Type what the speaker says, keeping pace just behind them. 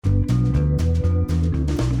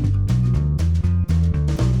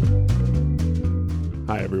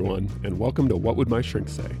Hi, everyone, and welcome to What Would My Shrink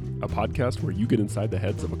Say, a podcast where you get inside the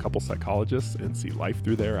heads of a couple psychologists and see life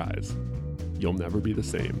through their eyes. You'll never be the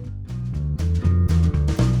same.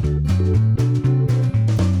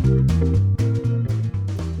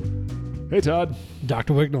 Hey, Todd.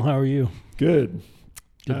 Dr. Wignall, how are you? Good.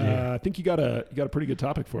 Good to hear. I think you got a pretty good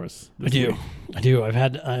topic for us. I do. I've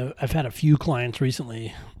had a few clients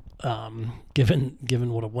recently,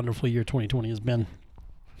 given what a wonderful year 2020 has been,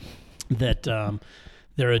 that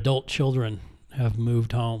their adult children have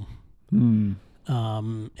moved home,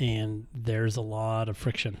 and there's a lot of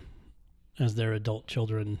friction as their adult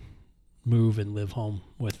children move and live home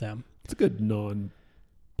with them. It's a good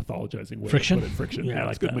non-pathologizing way Friction? to put it. Friction. Yeah, I it's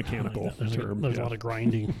like good that. mechanical I like that. term. There's a lot of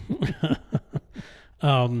grinding.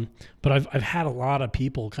 But I've had a lot of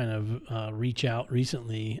people kind of reach out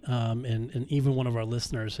recently, and even one of our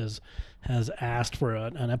listeners has asked for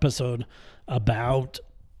an episode about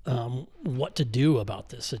what to do about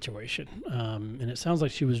this situation. And it sounds like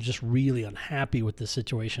she was just really unhappy with this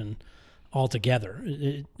situation altogether.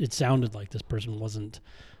 It sounded like this person wasn't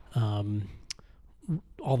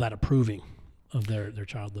all that approving of their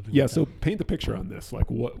child living with So them. paint the picture on this. Like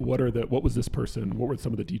what was this person, what were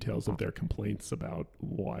some of the details of their complaints about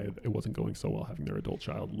why it wasn't going so well having their adult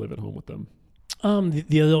child live at home with them?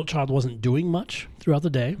 The adult child wasn't doing much throughout the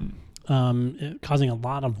day, causing a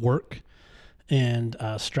lot of work and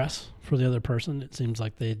stress for the other person. It seems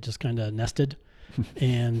like they just kind of nested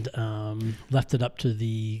and left it up to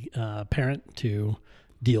the parent to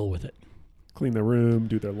deal with it. Clean their room,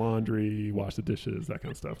 do their laundry, wash the dishes, that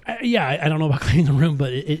kind of stuff. I don't know about cleaning the room,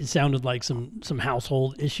 but it sounded like some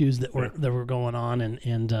household issues that were going on,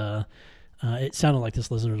 and it sounded like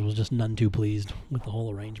this listener was just none too pleased with the whole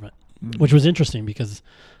arrangement, which was interesting because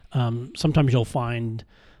sometimes you'll find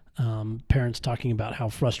parents talking about how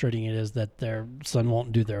frustrating it is that their son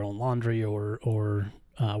won't do their own laundry or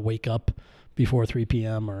wake up before 3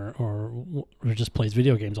 p.m. or just plays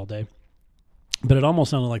video games all day. But it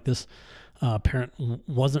almost sounded like this parent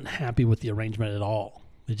wasn't happy with the arrangement at all.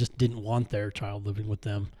 They just didn't want their child living with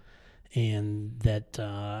them, and that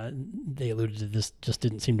they alluded to this just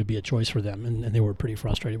didn't seem to be a choice for them, and they were pretty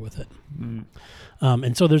frustrated with it.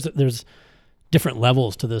 And so there's different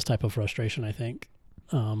levels to this type of frustration, I think,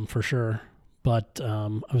 for sure. But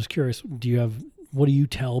I was curious, what do you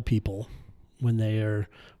tell people when they are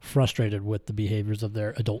frustrated with the behaviors of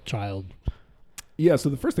their adult child? Yeah, so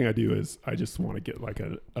the first thing I do is I just want to get like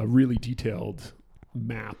a really detailed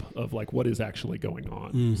map of like what is actually going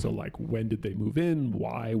on. So like when did they move in?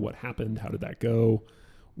 Why? What happened? How did that go?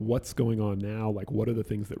 What's going on now? Like what are the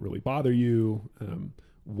things that really bother you?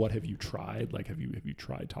 What have you tried? Like have you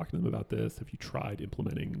tried talking to them about this? Have you tried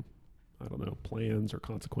implementing, I don't know, plans or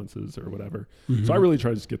consequences or whatever? So I really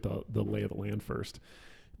try to just get the lay of the land first.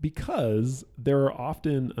 Because there are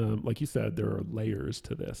often, like you said, there are layers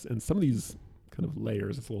to this. And some of these kind of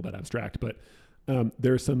layers, it's a little bit abstract, but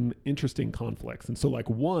there are some interesting conflicts. And so like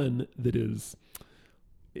one that is,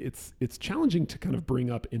 it's challenging to kind of bring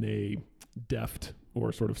up in a deft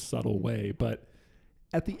or sort of subtle way. But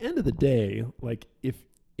at the end of the day, like if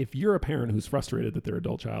you're a parent who's frustrated that their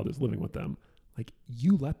adult child is living with them, like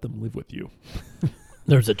you let them live with you.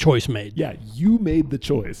 There's a choice made. Yeah, you made the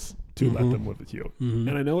choice to let them live with you. And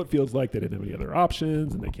I know it feels like they didn't have any other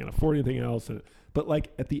options and they can't afford anything else. But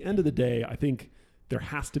like at the end of the day, I think there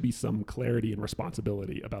has to be some clarity and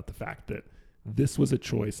responsibility about the fact that this was a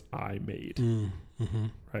choice I made,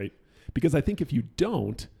 right? Because I think if you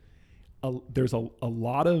don't, there's a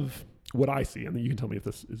lot of what I see, and you can tell me if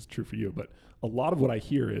this is true for you, but a lot of what I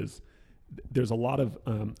hear is there's a lot of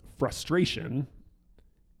frustration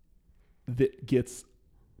that gets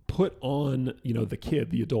put on, the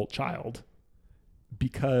kid, the adult child,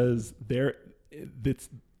 because that's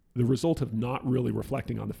the result of not really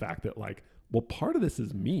reflecting on the fact that like, well, part of this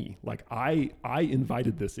is me. Like I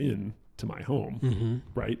invited this in to my home,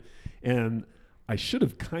 right? And I should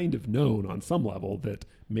have kind of known on some level that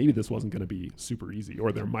maybe this wasn't going to be super easy,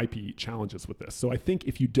 or there might be challenges with this. So I think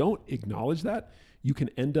if you don't acknowledge that, you can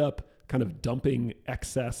end up kind of dumping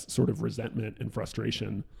excess sort of resentment and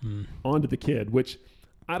frustration onto the kid, which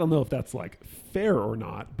I don't know if that's like fair or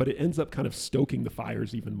not, but it ends up kind of stoking the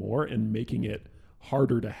fires even more and making it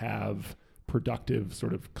harder to have productive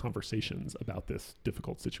sort of conversations about this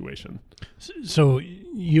difficult situation. So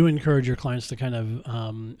you encourage your clients to kind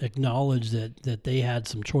of acknowledge that they had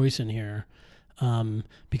some choice in here,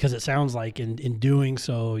 because it sounds like in doing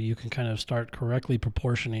so, you can kind of start correctly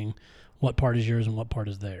proportioning what part is yours and what part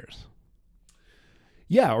is theirs.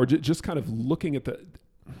 Yeah, or just kind of looking at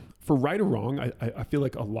for right or wrong, I feel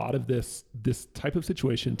like a lot of this type of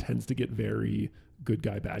situation tends to get very good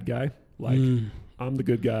guy, bad guy. Like I'm the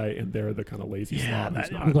good guy and they're the kind of lazy slob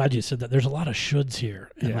who's not. I'm glad you said that. There's a lot of shoulds here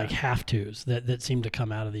and Yeah. like have tos that seem to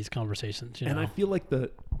come out of these conversations. You And know? I feel like the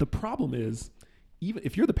problem is, even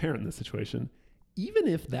if you're the parent in this situation, even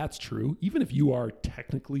if that's true, even if you are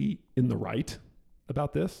technically in the right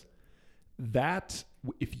about this, that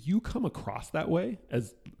if you come across that way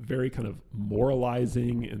as very kind of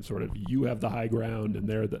moralizing and sort of you have the high ground and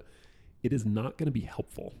it is not going to be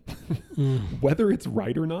helpful, whether it's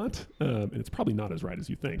right or not. And it's probably not as right as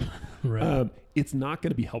you think. Right. It's not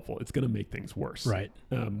going to be helpful. It's going to make things worse. Right.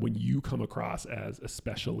 When you come across as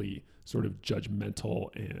especially sort of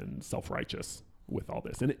judgmental and self-righteous with all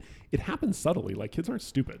this. And it happens subtly. Like, kids aren't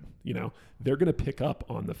stupid, you know, they're going to pick up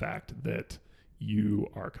on the fact that you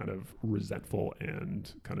are kind of resentful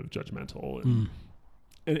and kind of judgmental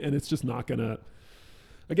and it's just not going to,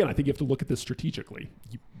 again, I think you have to look at this strategically.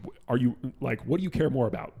 Are you like, what do you care more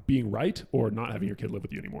about, being right or not having your kid live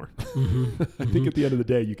with you anymore? I think at the end of the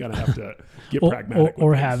day, you kind of have to get pragmatic.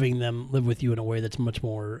 Or having them live with you in a way that's much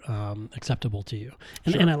more acceptable to you.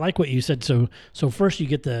 And, Sure. and I like what you said. So first you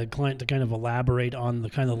get the client to kind of elaborate on the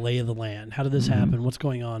kind of lay of the land. How did this happen? What's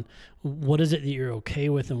going on? What is it that you're okay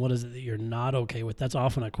with and what is it that you're not okay with? That's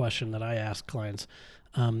often a question that I ask clients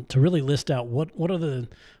to really list out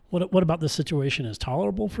what about this situation is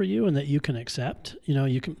tolerable for you and that you can accept. You know,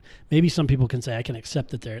 you can, maybe some people can say, I can accept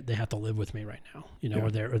that they have to live with me right now, you know,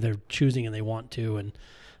 Yeah. or they're choosing and they want to. And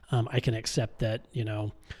I can accept that, you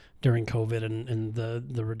know, during COVID and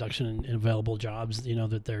the reduction in available jobs, you know,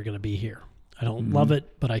 that they're going to be here. I don't love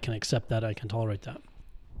it, but I can accept that. I can tolerate that.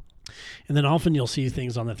 And then often you'll see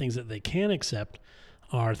things on the things that they can accept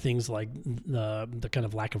are things like the kind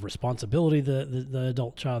of lack of responsibility the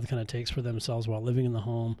adult child kind of takes for themselves while living in the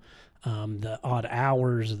home, the odd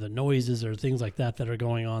hours, the noises, or things like that are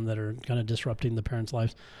going on that are kind of disrupting the parents'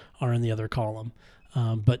 lives are in the other column.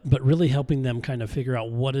 But really helping them kind of figure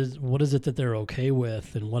out what is it that they're okay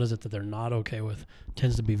with and what is it that they're not okay with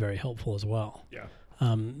tends to be very helpful as well. Yeah.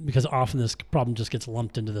 Because often this problem just gets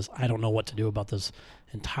lumped into this, I don't know what to do about this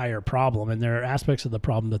entire problem. And there are aspects of the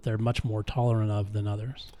problem that they're much more tolerant of than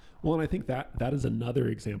others. Well, and I think that is another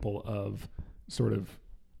example of sort of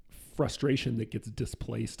frustration that gets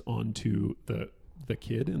displaced onto the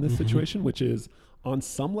kid in this situation, which is on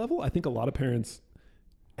some level, I think a lot of parents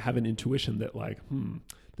have an intuition that like,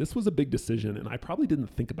 this was a big decision and I probably didn't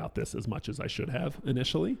think about this as much as I should have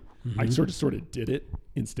initially. I sort of did it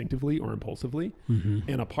instinctively or impulsively.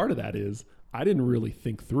 And a part of that is I didn't really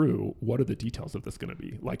think through what are the details of this going to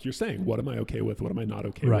be. Like you're saying, what am I okay with? What am I not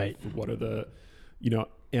okay with? What are the, you know,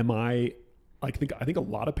 I think a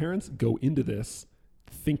lot of parents go into this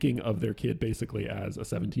thinking of their kid basically as a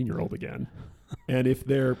 17-year-old again. And if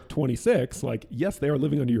they're 26, like, yes, they are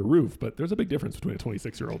living under your roof, but there's a big difference between a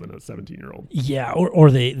 26-year-old and a 17-year-old. Yeah, or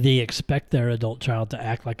they expect their adult child to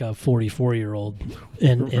act like a 44-year-old,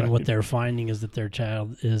 and what they're finding is that their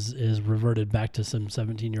child is reverted back to some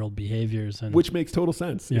 17-year-old behaviors, and which makes total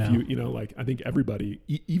sense. Yeah. If you know, like, I think everybody,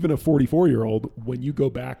 even a 44-year-old, when you go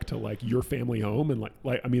back to like your family home and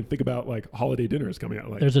like I mean, think about like holiday dinners coming out.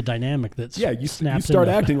 Like, there's a dynamic that's you snaps start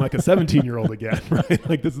into, acting like a 17-year-old again, right?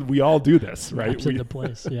 Like we all do this, right? snaps into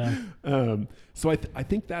place. Yeah. So I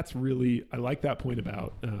think that's really, I like that point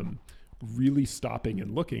about really stopping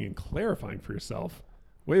and looking and clarifying for yourself.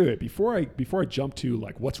 Wait, before I jump to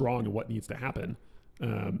like what's wrong and what needs to happen,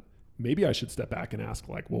 maybe I should step back and ask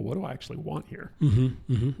like, well, what do I actually want here?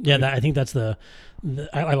 Yeah, I think that's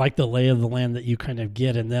I like the lay of the land that you kind of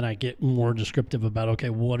get, and then I get more descriptive about, okay,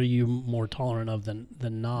 what are you more tolerant of than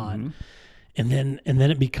not, and then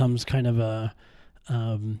it becomes kind of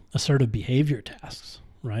assertive behavior tasks,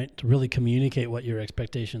 right? To really communicate what your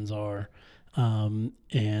expectations are,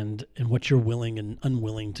 and what you're willing and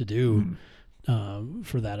unwilling to do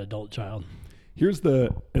for that adult child. Here's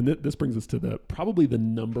this brings us to probably the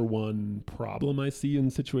number one problem I see in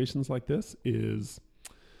situations like this is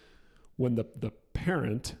when the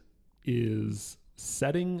parent is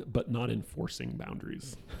setting but not enforcing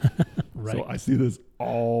boundaries. Right. So I see this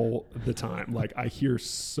all the time. Like I hear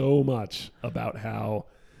so much about how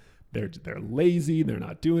they're lazy, they're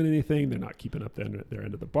not doing anything, they're not keeping up their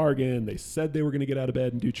end of the bargain. They said they were going to get out of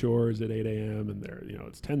bed and do chores at 8 a.m. and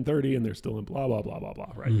it's 10:30 and they're still in blah blah blah blah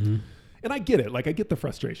blah, right? And I get it. Like I get the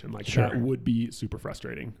frustration. Like Sure. that would be super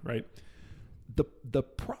frustrating, right? The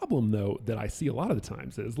problem though that I see a lot of the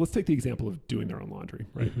times is, let's take the example of doing their own laundry,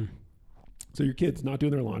 right? So your kid's not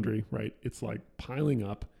doing their laundry, right? It's like piling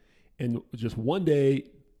up, and just one day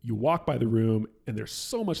you walk by the room and there's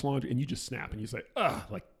so much laundry and you just snap and you say,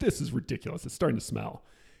 like this is ridiculous. It's starting to smell.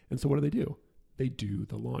 And so what do? They do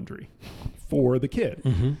the laundry for the kid.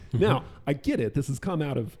 Mm-hmm. Now, I get it. This has come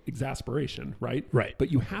out of exasperation, right? Right.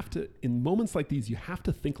 But you have to, in moments like these, you have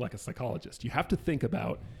to think like a psychologist. You have to think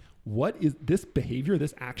about, what is this behavior,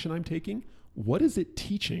 this action I'm taking, what is it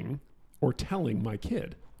teaching or telling my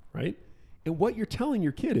kid, right? And what you're telling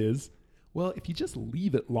your kid is, well, if you just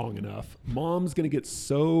leave it long enough, mom's going to get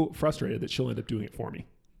so frustrated that she'll end up doing it for me.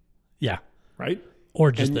 Yeah. Right?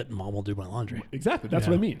 Or just that mom will do my laundry. Exactly. That's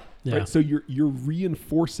what I mean. Yeah. Right? So you're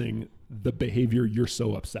reinforcing the behavior you're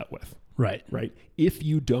so upset with. Right. Right. If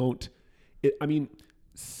you don't,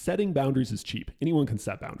 setting boundaries is cheap. Anyone can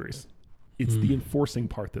set boundaries. It's the enforcing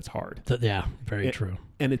part that's hard. Very true.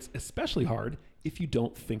 And it's especially hard if you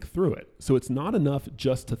don't think through it. So it's not enough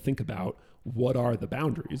just to think about what are the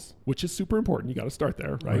boundaries, which is super important. You got to start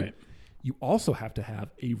there, right? You also have to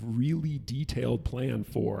have a really detailed plan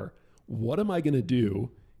for, what am I going to do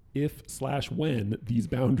if/when these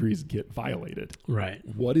boundaries get violated? Right.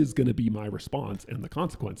 What is going to be my response and the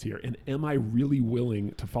consequence here? And am I really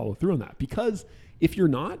willing to follow through on that? Because if you're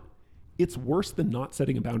not, it's worse than not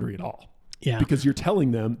setting a boundary at all. Yeah. Because you're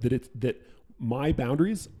telling them that my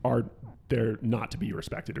boundaries they're not to be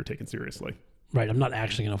respected or taken seriously. Right. I'm not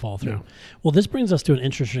actually going to follow through. No. Well, this brings us to an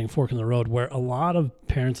interesting fork in the road where a lot of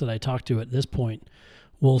parents that I talk to at this point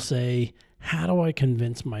will say, how do I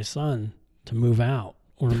convince my son to move out?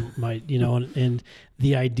 Or and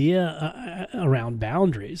the idea around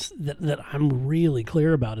boundaries that I'm really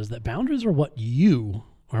clear about is that boundaries are what you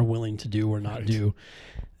are willing to do or not do.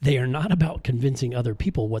 They are not about convincing other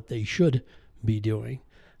people what they should be doing.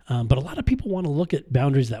 But a lot of people want to look at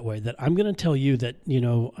boundaries that way, that I'm going to tell you that,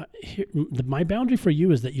 my boundary for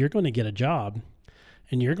you is that you're going to get a job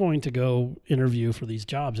and you're going to go interview for these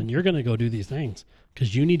jobs and you're going to go do these things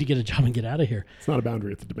because you need to get a job and get out of here. It's not a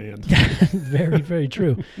boundary, it's a demand. Very, very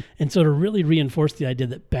true. And so to really reinforce the idea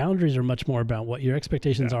that boundaries are much more about what your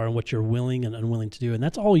expectations are and what you're willing and unwilling to do. And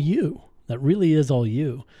that's all you. That really is all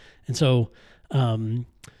you. And so,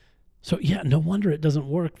 no wonder it doesn't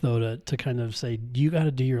work though to kind of say, you got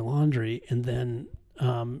to do your laundry and then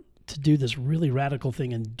to do this really radical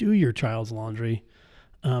thing and do your child's laundry.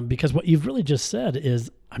 Because what you've really just said is,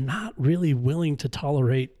 I'm not really willing to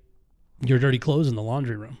tolerate your dirty clothes in the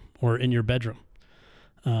laundry room or in your bedroom,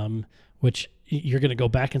 which you're going to go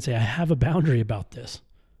back and say, I have a boundary about this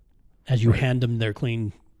as you hand them their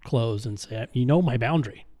clean clothes and say, my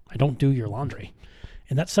boundary. I don't do your laundry.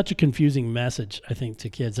 And that's such a confusing message, I think, to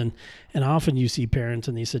kids. And often you see parents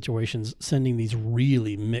in these situations sending these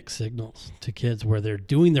really mixed signals to kids where they're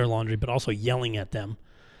doing their laundry, but also yelling at them,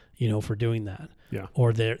 for doing that. Yeah.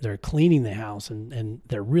 Or they're cleaning the house and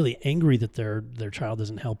they're really angry that their child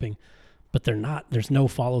isn't helping, but they're not. There's no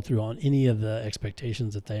follow through on any of the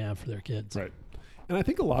expectations that they have for their kids. Right. And I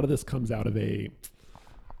think a lot of this comes out of a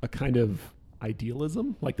kind of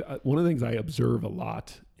idealism. Like one of the things I observe a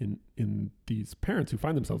lot in these parents who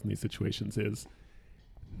find themselves in these situations is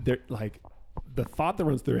they're like, the thought that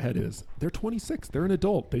runs through their head is, they're 26, they're an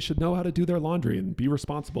adult, they should know how to do their laundry and be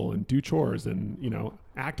responsible and do chores and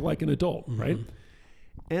act like an adult, right?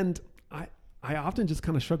 And I often just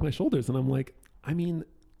kind of shrug my shoulders and I'm like,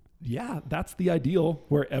 yeah, that's the ideal,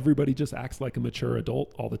 where everybody just acts like a mature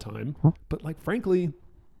adult all the time. But like, frankly,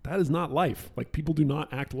 that is not life. Like, people do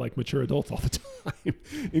not act like mature adults all the time,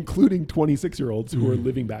 including 26-year-olds who are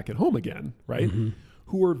living back at home again, right?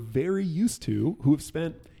 Who are very used to, who have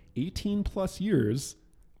spent 18 plus years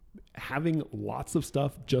having lots of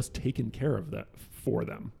stuff just taken care of for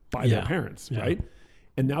them by their parents, right?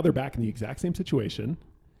 And now they're back in the exact same situation.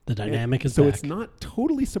 The dynamic is so back. It's not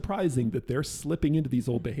totally surprising that they're slipping into these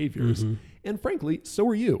old behaviors. And frankly, so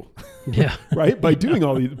are you. Yeah. Right? By doing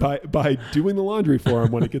all these, by doing the laundry for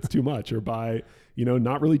them when it gets too much, or by,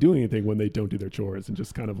 not really doing anything when they don't do their chores and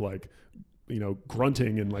just kind of like,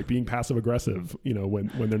 grunting and like being passive aggressive,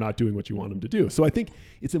 when they're not doing what you want them to do. So I think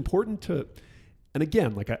it's important to, and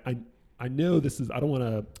again, like I know I don't want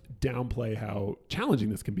to downplay how challenging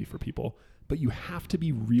this can be for people, but you have to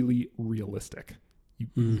be really realistic.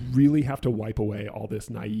 You really have to wipe away all this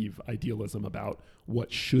naive idealism about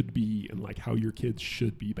what should be and like how your kids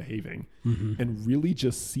should be behaving, and really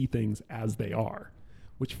just see things as they are,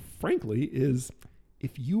 which frankly is,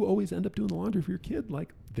 if you always end up doing the laundry for your kid,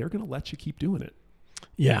 like, they're going to let you keep doing it.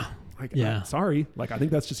 Yeah. Like, yeah. Sorry. Like, I think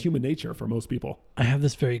that's just human nature for most people. I have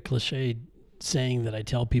this very cliched saying that I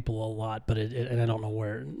tell people a lot, but and I don't know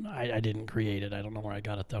where, I didn't create it. I don't know where I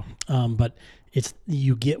got it though. But it's,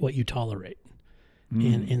 you get what you tolerate.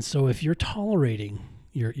 And so if you're tolerating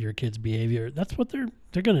your kid's behavior, that's what they're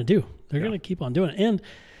going to do. They're going to keep on doing it. And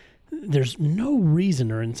there's no reason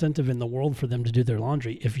or incentive in the world for them to do their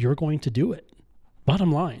laundry if you're going to do it.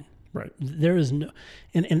 Bottom line, Right. There is no,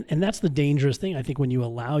 and that's the dangerous thing. I think when you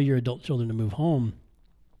allow your adult children to move home,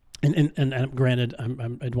 and granted,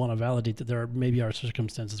 I'd want to validate that there are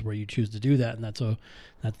circumstances where you choose to do that, and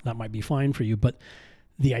that might be fine for you. But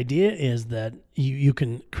the idea is that you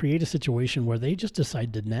can create a situation where they just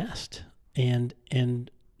decide to nest, and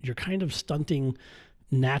you're kind of stunting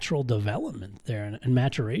natural development there and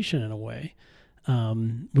maturation in a way.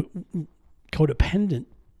 Codependent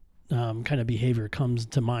kind of behavior comes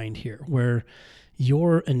to mind here, where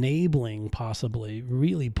you're enabling possibly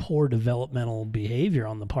really poor developmental behavior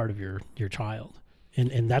on the part of your child.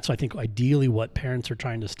 And that's, I think, ideally what parents are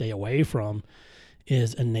trying to stay away from,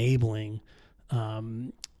 is enabling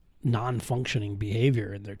non-functioning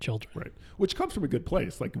behavior in their children. Right. Which comes from a good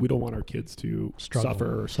place. Like, we don't want our kids to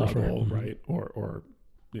suffer, mm-hmm. right? Or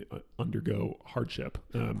undergo hardship.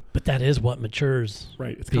 But that is what matures.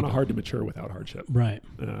 Right. It's kind of hard to mature without hardship. Right.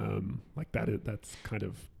 Like that's kind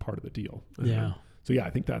of part of the deal. Yeah. So yeah,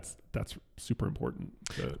 I think that's super important.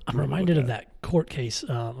 I'm reminded of that court case,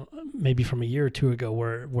 maybe from a year or two ago,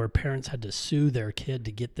 where parents had to sue their kid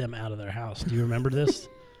to get them out of their house. Do you remember this?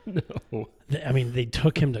 No. They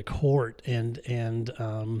took him to court, and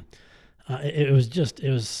it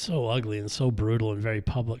was so ugly and so brutal and very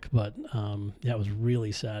public. But it was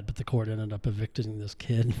really sad. But the court ended up evicting this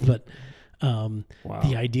kid. But wow.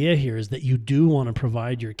 The idea here is that you do want to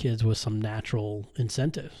provide your kids with some natural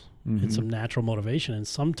incentives. Mm-hmm. And some natural motivation. And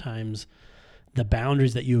sometimes the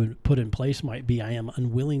boundaries that you would put in place might be, I am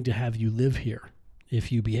unwilling to have you live here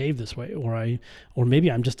if you behave this way, or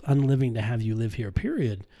maybe I'm just unwilling to have you live here,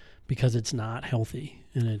 period, because it's not healthy,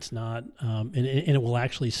 and it's not, and it will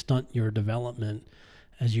actually stunt your development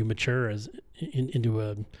as you mature into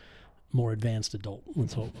a more advanced adult.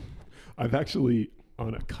 Let's hope. I've actually,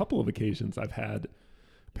 on a couple of occasions, I've had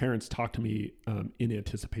parents talk to me in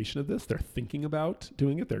anticipation of this. They're thinking about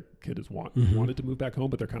doing it. Their kid has wanted to move back home,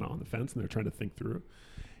 but they're kind of on the fence, and they're trying to think through.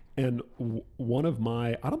 And one of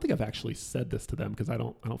my, I don't think I've actually said this to them, because I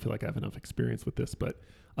don't feel like I have enough experience with this, but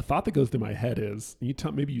a thought that goes through my head is,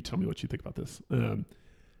 maybe you tell me what you think about this.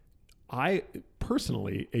 I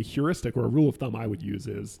personally, a heuristic or a rule of thumb I would use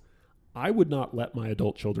is, I would not let my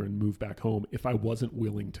adult children move back home if I wasn't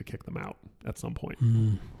willing to kick them out at some point.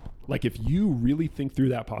 Mm. Like, if you really think through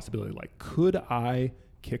that possibility, like, could I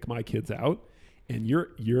kick my kids out? And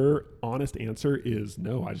your honest answer is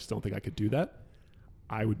no, I just don't think I could do that.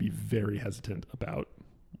 I would be very hesitant about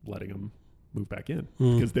letting them move back in,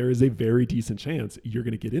 because there is a very decent chance you're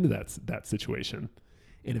going to get into that situation.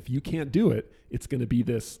 And if you can't do it, it's going to be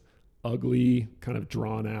this ugly, kind of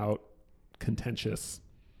drawn out, contentious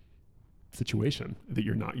situation that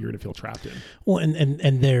you're going to feel trapped in. Well,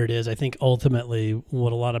 and there it is. I think ultimately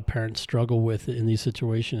what a lot of parents struggle with in these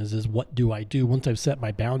situations is, what do I do once I've set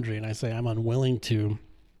my boundary and I say I'm unwilling to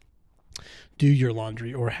do your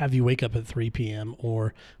laundry or have you wake up at 3 p.m.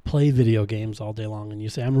 or play video games all day long, and you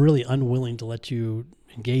say I'm really unwilling to let you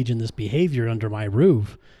engage in this behavior under my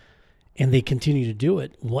roof, and they continue to do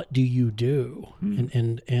it. What do you do?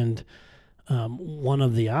 And one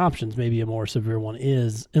of the options, maybe a more severe one,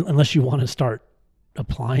 is, unless you want to start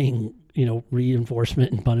applying,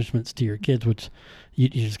 reinforcement and punishments to your kids, which you're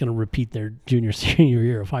just going to repeat their senior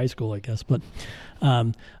year of high school, I guess. But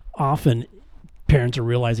often parents are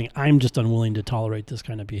realizing, I'm just unwilling to tolerate this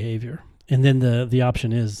kind of behavior. And then the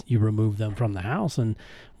option is you remove them from the house. And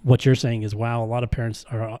what you're saying is, wow, a lot of parents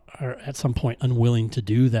are at some point unwilling to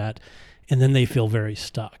do that. And then they feel very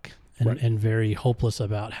stuck. And very hopeless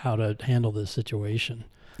about how to handle this situation.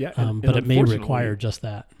 Yeah, but it may require just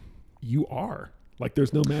that. You are. Like,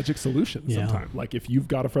 there's no magic solution sometimes. Like, if you've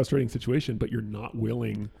got a frustrating situation, but you're not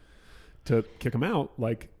willing to kick them out,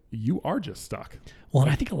 like, you are just stuck. Well,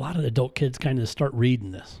 and I think a lot of adult kids kind of start reading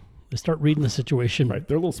this. They start reading the situation. Right.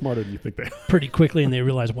 They're a little smarter than you think they are. Pretty quickly, and they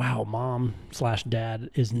realize, wow, mom/dad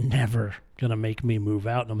is never going to make me move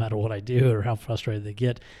out no matter what I do or how frustrated they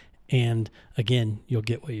get. And again, you'll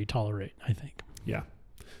get what you tolerate, I think. Yeah.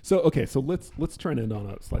 So let's try and end on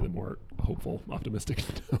a slightly more hopeful, optimistic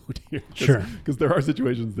note here. Sure. Because there are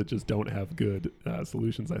situations that just don't have good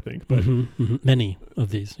solutions, I think. But many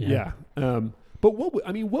of these. Yeah. But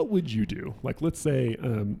what would you do? Like, let's say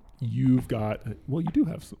you've got, you do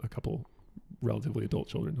have a couple relatively adult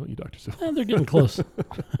children, don't you, Dr. Sill? They're getting close.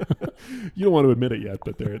 You don't want to admit it yet,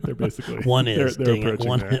 but they're basically one is they're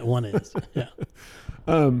approaching there. One is. Yeah.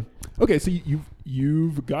 Okay, so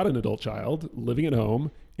you've got an adult child living at home,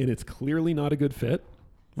 and it's clearly not a good fit,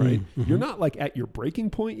 right? Mm-hmm. You're not like at your breaking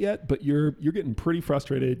point yet, but you're getting pretty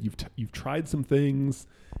frustrated. You've tried some things,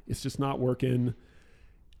 it's just not working.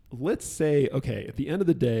 Let's say, okay, at the end of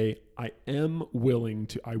the day, I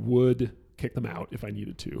would kick them out if I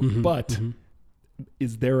needed to. But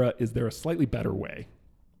is there a slightly better way?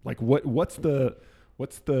 Like what's the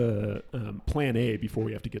plan A before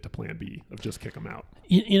we have to get to plan B of just kick them out?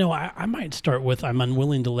 I might start with, I'm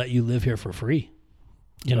unwilling to let you live here for free.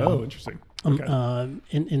 Oh, interesting. Okay.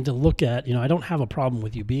 And to look at, I don't have a problem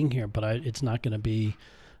with you being here, but it's not going to be,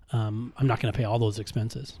 I'm not going to pay all those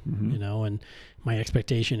expenses, and my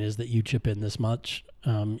expectation is that you chip in this much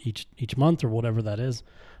each month or whatever that is.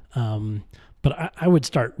 But I would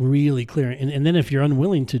start really clearing, and then if you're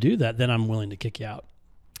unwilling to do that, then I'm willing to kick you out.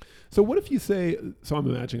 So what if you say, so I'm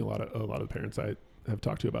imagining a lot of the parents I have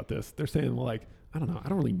talked to about this, they're saying, well, like, I don't know, I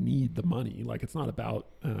don't really need the money. Like, it's not about,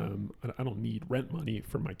 I don't need rent money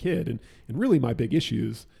for my kid. And really my big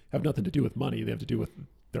issues have nothing to do with money. They have to do with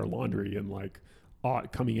their laundry and like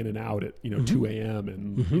coming in and out at, 2 a.m.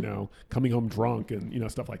 and, coming home drunk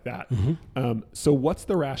and, stuff like that. So what's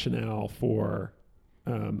the rationale for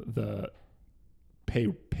the pay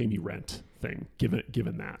me rent thing,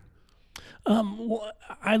 given that? Well,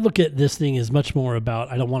 I look at this thing as much more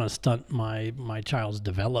about, I don't want to stunt my child's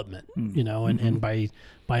development, and by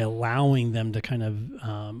allowing them to kind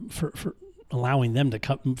of, for allowing them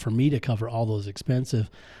to for me to cover all those expenses,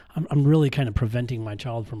 I'm really kind of preventing my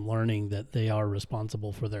child from learning that they are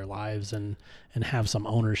responsible for their lives and have some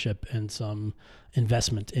ownership and some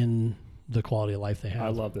investment in the quality of life they have. I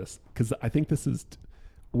love this because I think this is,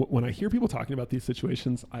 when I hear people talking about these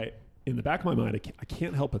situations, in the back of my mind, I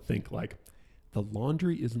can't help but think like the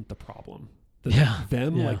laundry isn't the problem.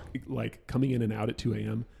 Like coming in and out at 2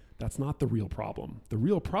 a.m., that's not the real problem. The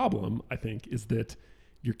real problem, I think, is that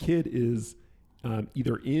your kid is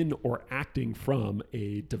either in or acting from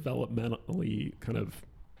a developmentally kind of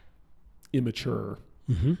immature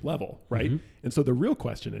level, right? And so the real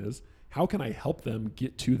question is, how can I help them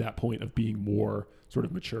get to that point of being more sort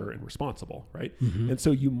of mature and responsible, right? And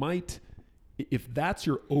so you might, if that's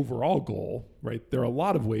your overall goal, right, there are a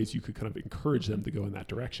lot of ways you could kind of encourage them to go in that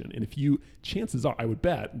direction. And chances are, I would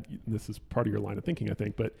bet, this is part of your line of thinking, I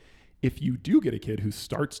think, but if you do get a kid who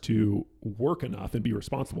starts to work enough and be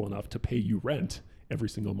responsible enough to pay you rent every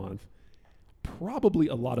single month, probably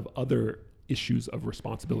a lot of other issues of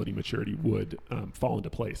responsibility maturity would fall into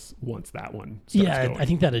place once that one starts going. I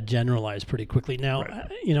think that'd generalize pretty quickly. Now,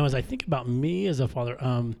 as I think about me as a father,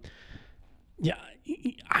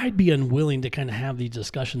 I'd be unwilling to kind of have these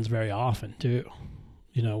discussions very often too,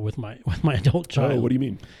 with my adult child. Oh, what do you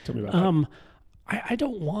mean? Tell me about that. I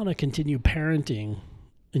don't want to continue parenting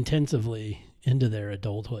intensively into their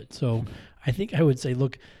adulthood. So I think I would say,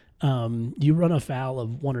 look, you run afoul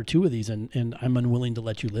of one or two of these and I'm unwilling to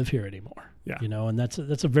let you live here anymore. Yeah. And that's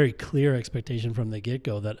a very clear expectation from the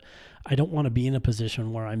get-go, that I don't want to be in a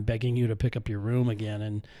position where I'm begging you to pick up your room again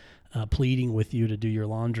and pleading with you to do your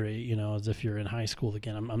laundry, as if you're in high school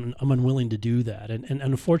again. I'm unwilling to do that. And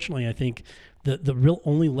unfortunately, I think the real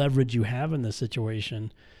only leverage you have in this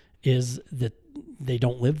situation is that they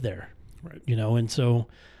don't live there. Right. And so,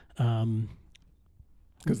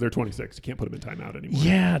 because they're 26, you can't put them in timeout anymore.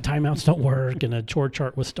 Yeah, timeouts don't work, and a chore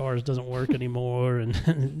chart with stars doesn't work anymore,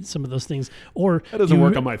 and some of those things. Or that doesn't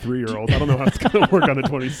work on my 3-year-old. I don't know how it's going to work on a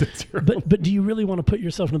 26-year-old. But do you really want to put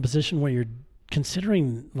yourself in a position where you're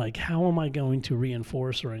considering, like, how am I going to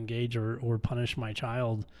reinforce or engage or punish my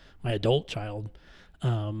adult child?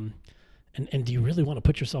 And do you really want to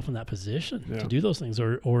put yourself in that position to do those things?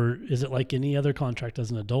 Or is it like any other contract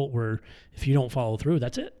as an adult where if you don't follow through,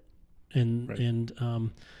 that's it?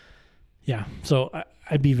 So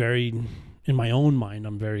I'd be very, in my own mind,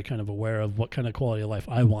 I'm very kind of aware of what kind of quality of life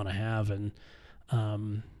I want to have. And a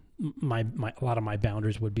lot of my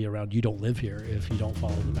boundaries would be around, you don't live here if you don't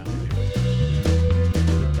follow the boundaries.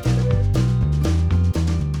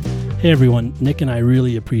 Hey everyone, Nick and I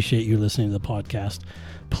really appreciate you listening to the podcast.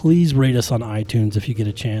 Please rate us on iTunes if you get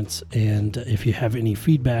a chance. And if you have any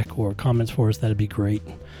feedback or comments for us, that'd be great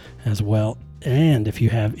as well. And if you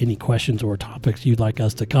have any questions or topics you'd like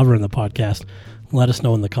us to cover in the podcast, let us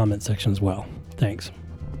know in the comment section as well. Thanks.